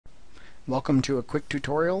Welcome to a quick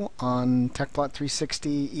tutorial on Tecplot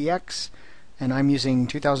 360 EX, and I'm using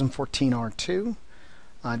 2014 R2.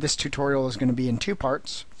 This tutorial is going to be in two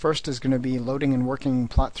parts. First is going to be loading and working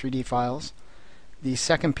Plot3D files. The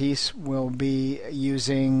second piece will be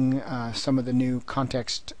using some of the new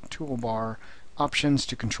context toolbar options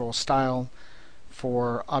to control style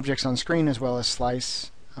for objects on screen as well as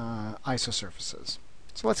slice isosurfaces.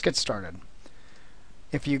 So let's get started.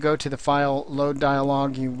 If you go to the file load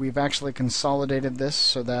dialog, we've actually consolidated this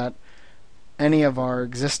so that any of our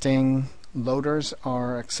existing loaders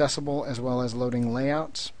are accessible as well as loading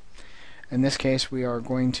layouts. In this case, we are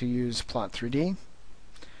going to use Plot3D.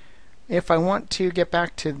 If I want to get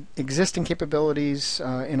back to existing capabilities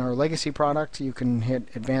in our legacy product, you can hit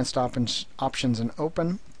Advanced Options and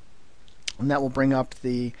Open, and that will bring up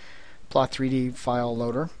the Plot3D file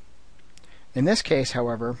loader. In this case,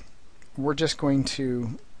 however, we're just going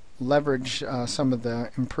to leverage some of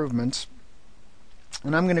the improvements,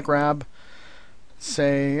 and I'm going to grab,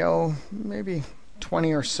 say, maybe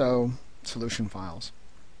 20 or so solution files.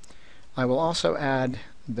 I will also add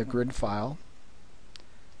the grid file,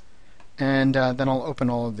 and then I'll open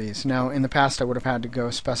all of these. Now, in the past I would have had to go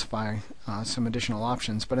specify some additional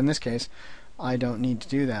options, but in this case I don't need to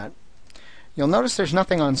do that. You'll notice there's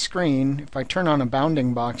nothing on screen. If I turn on a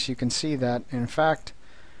bounding box, you can see that in fact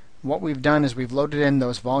what we've done is we've loaded in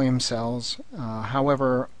those volume cells.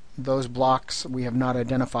 However, those blocks, we have not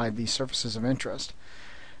identified the surfaces of interest.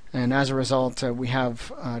 And as a result, we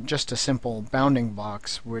have just a simple bounding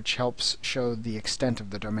box which helps show the extent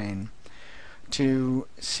of the domain. To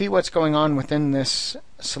see what's going on within this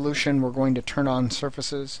solution, we're going to turn on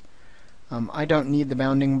surfaces. I don't need the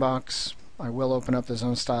bounding box. I will open up the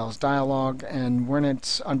Zone Styles dialog, and when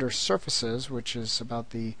it's under surfaces, which is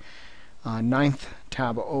about the 9th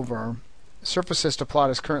tab over, surfaces to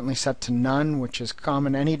plot is currently set to none, which is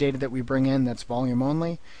common. Any data that we bring in that's volume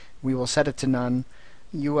only, we will set it to none.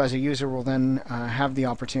 You as a user will then have the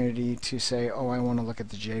opportunity to say, I want to look at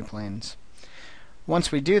the J-planes.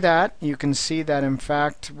 Once we do that, you can see that in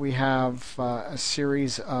fact we have a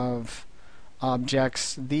series of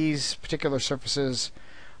objects. These particular surfaces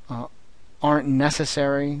aren't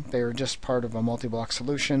necessary. They are just part of a multi-block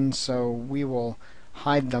solution, so we will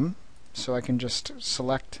hide them. So I can just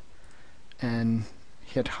select and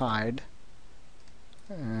hit hide,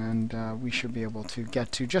 and we should be able to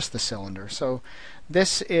get to just the cylinder. So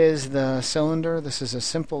this is the cylinder. This is a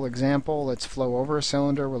simple example. Let's flow over a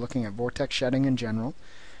cylinder. We're looking at vortex shedding in general,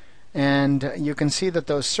 and you can see that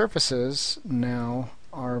those surfaces now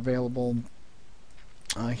are available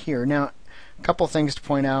here. Now, a couple things to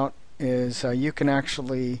point out is you can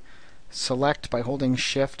actually select by holding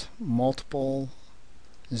Shift multiple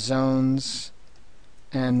zones,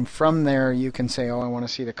 and from there you can say, I want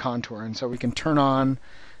to see the contour, and so we can turn on,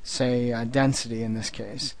 say, density in this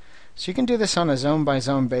case. So you can do this on a zone by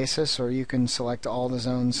zone basis, or you can select all the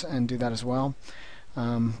zones and do that as well,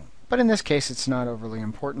 but in this case it's not overly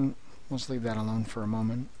important. We'll just leave that alone for a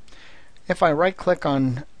moment. If I right click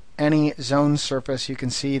on any zone surface, you can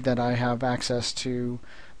see that I have access to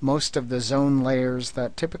most of the zone layers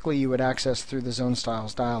that typically you would access through the Zone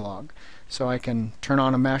Styles dialog. So I can turn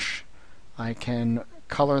on a mesh, I can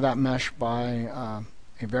color that mesh by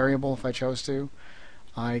a variable if I chose to,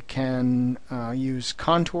 I can use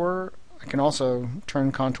contour, I can also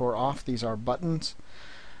turn contour off. These are buttons.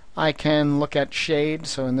 I can look at shade,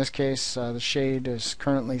 so in this case the shade is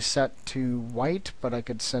currently set to white, but I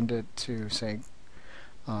could send it to, say,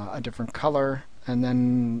 a different color, and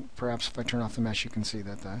then perhaps if I turn off the mesh you can see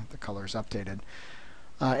that the color is updated.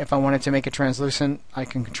 If I wanted to make it translucent, I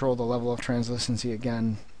can control the level of translucency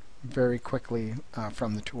again very quickly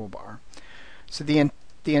from the toolbar. So the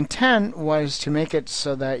intent was to make it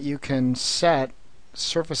so that you can set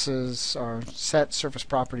surfaces or set surface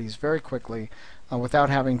properties very quickly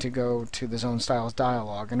without having to go to the Zone Styles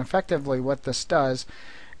dialog. And effectively what this does,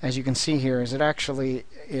 as you can see here, is it actually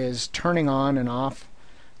is turning on and off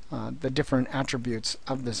the different attributes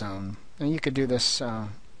of the zone. And you could do this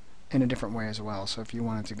in a different way as well. So if you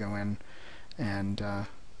wanted to go in and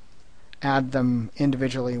add them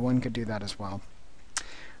individually, one could do that as well.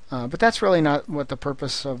 But that's really not what the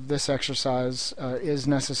purpose of this exercise is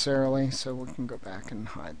necessarily, so we can go back and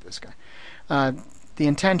hide this guy. The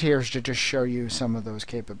intent here is to just show you some of those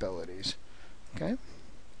capabilities. Okay.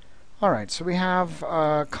 Alright, so we have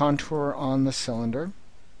a contour on the cylinder.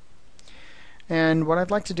 And what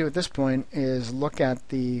I'd like to do at this point is look at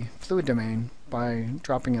the fluid domain by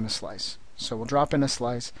dropping in a slice. So we'll drop in a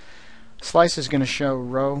slice. Slice is going to show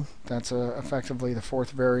row. That's effectively the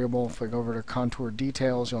fourth variable. If we go over to contour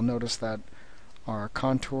details, you'll notice that our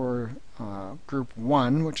contour group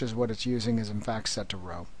 1, which is what it's using, is in fact set to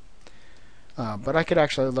row. But I could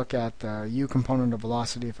actually look at the U component of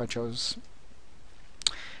velocity if I chose.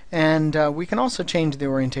 And we can also change the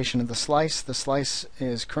orientation of the slice. The slice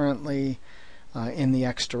is currently in the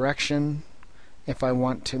X direction. If I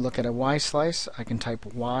want to look at a Y slice, I can type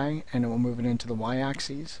Y and it will move it into the Y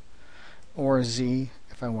axis, or Z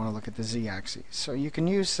if I want to look at the Z axis. So you can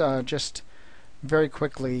use just very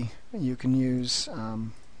quickly, you can use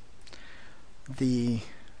the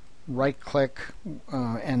right click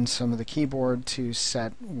and some of the keyboard to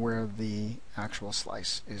set where the actual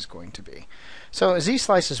slice is going to be. So a Z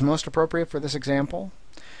slice is most appropriate for this example.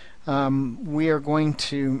 We are going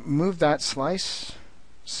to move that slice,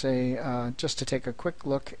 say just to take a quick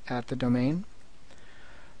look at the domain.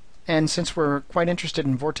 And since we're quite interested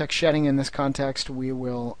in vortex shedding in this context, we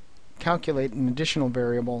will calculate an additional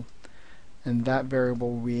variable, and that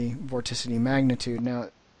variable will be vorticity magnitude. Now,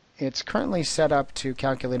 it's currently set up to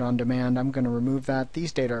calculate on demand. I'm going to remove that.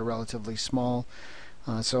 These data are relatively small,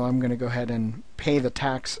 so I'm going to go ahead and pay the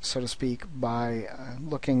tax, so to speak, by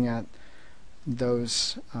looking at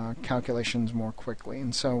those calculations more quickly.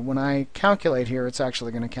 And so when I calculate here, it's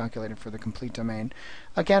actually going to calculate it for the complete domain.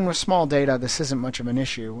 Again, with small data, this isn't much of an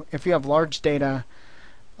issue. If you have large data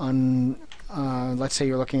on, let's say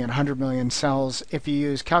you're looking at 100 million cells, if you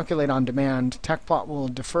use calculate on demand, Tecplot will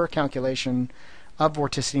defer calculation of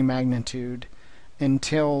vorticity magnitude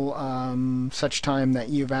until such time that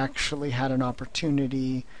you've actually had an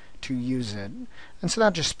opportunity to use it. And so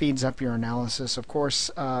that just speeds up your analysis. Of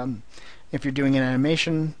course, if you're doing an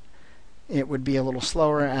animation, it would be a little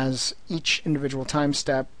slower, as each individual time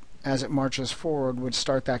step, as it marches forward, would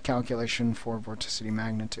start that calculation for vorticity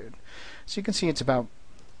magnitude. So you can see it's about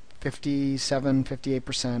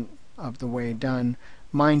 57–58% of the way done.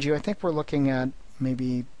 Mind you, I think we're looking at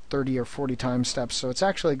maybe 30 or 40 time steps, so it's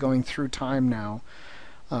actually going through time now.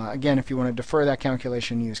 Again, if you want to defer that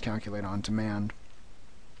calculation, use calculate on demand.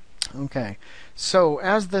 Okay, so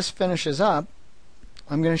as this finishes up,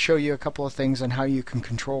 I'm going to show you a couple of things on how you can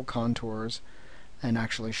control contours and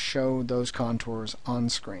actually show those contours on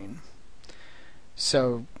screen.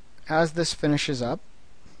 So as this finishes up,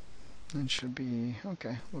 it should be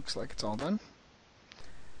okay. Looks like it's all done.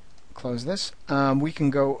 Close this. We can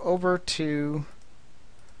go over to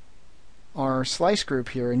our slice group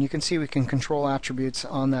here, and you can see we can control attributes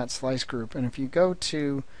on that slice group. And if you go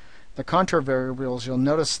to the contour variables, you'll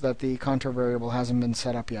notice that the contour variable hasn't been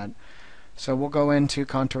set up yet. So we'll go into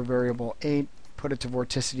contour variable 8, put it to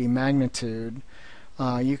vorticity magnitude.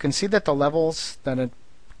 You can see that the levels that it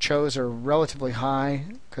chose are relatively high,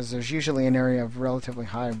 because there's usually an area of relatively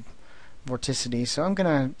high vorticity. So I'm going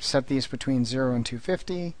to set these between 0 and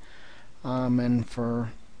 250, and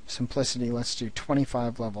for simplicity, let's do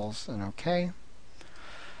 25 levels and OK.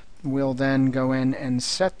 We'll then go in and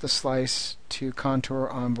set the slice to contour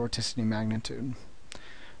on vorticity magnitude.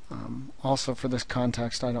 Also, for this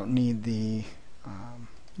context, I don't need the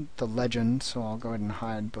legend, so I'll go ahead and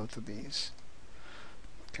hide both of these.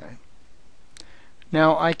 Okay.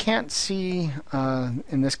 Now, I can't see,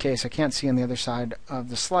 in this case, I can't see on the other side of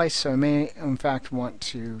the slice, so I may, in fact, want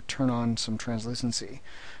to turn on some translucency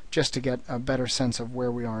just to get a better sense of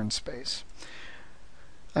where we are in space.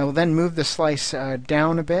 I will then move the slice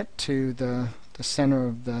down a bit to the center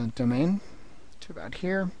of the domain, to about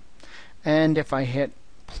here. And if I hit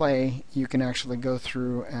play, you can actually go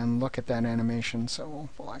through and look at that animation. So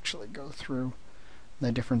we'll actually go through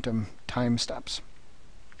the different time steps.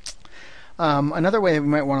 Another way we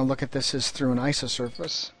might want to look at this is through an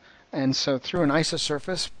isosurface. And so through an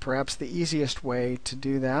isosurface, perhaps the easiest way to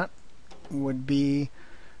do that would be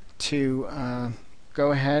to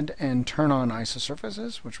go ahead and turn on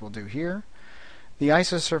isosurfaces, which we'll do here. The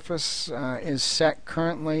isosurface is set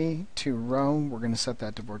currently to row. We're going to set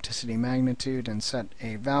that to vorticity magnitude and set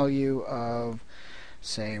a value of,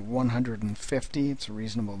 say, 150. It's a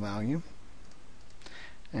reasonable value.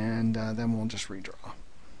 And then we'll just redraw.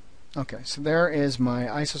 Okay, so there is my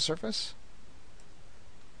isosurface.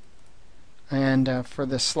 And for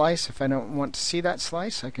this slice, if I don't want to see that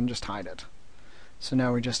slice, I can just hide it. So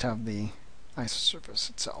now we just have the isosurface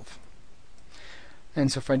itself. And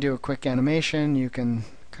so if I do a quick animation, you can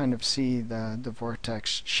kind of see the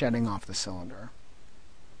vortex shedding off the cylinder.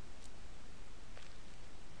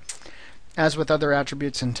 As with other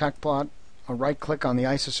attributes in Tecplot, a right click on the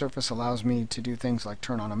isosurface allows me to do things like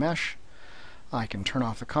turn on a mesh. I can turn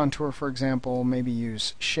off the contour, for example, maybe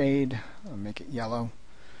use shade, make it yellow,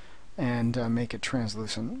 and make it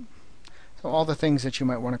translucent. So all the things that you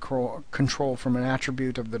might want to control from an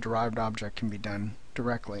attribute of the derived object can be done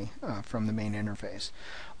directly from the main interface.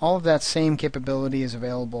 All of that same capability is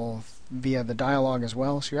available via the dialog as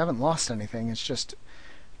well, so you haven't lost anything. It's just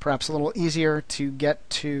perhaps a little easier to get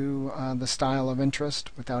to the style of interest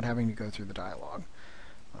without having to go through the dialog.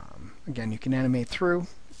 Again, you can animate through,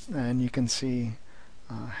 and you can see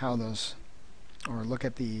how those, or look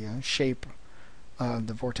at the shape of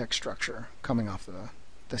the vortex structure coming off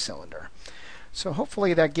the cylinder. So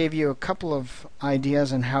hopefully that gave you a couple of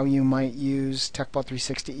ideas on how you might use Tecplot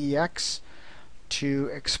 360EX to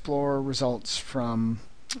explore results from,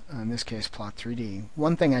 in this case, Plot3D.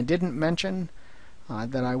 One thing I didn't mention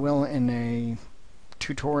that I will in a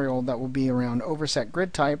tutorial that will be around overset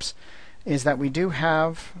grid types is that we do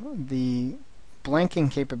have the blanking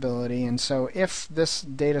capability, and so if this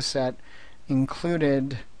data set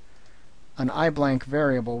included an iBlank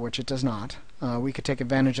variable, which it does not, we could take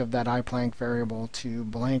advantage of that iBlank variable to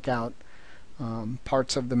blank out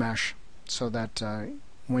parts of the mesh so that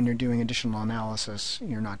when you're doing additional analysis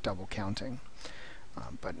you're not double counting.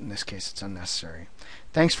 But in this case it's unnecessary.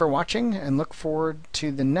 Thanks for watching, and look forward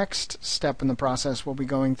to the next step in the process. We'll be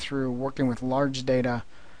going through working with large data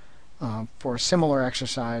for similar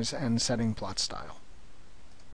exercise and setting plot style.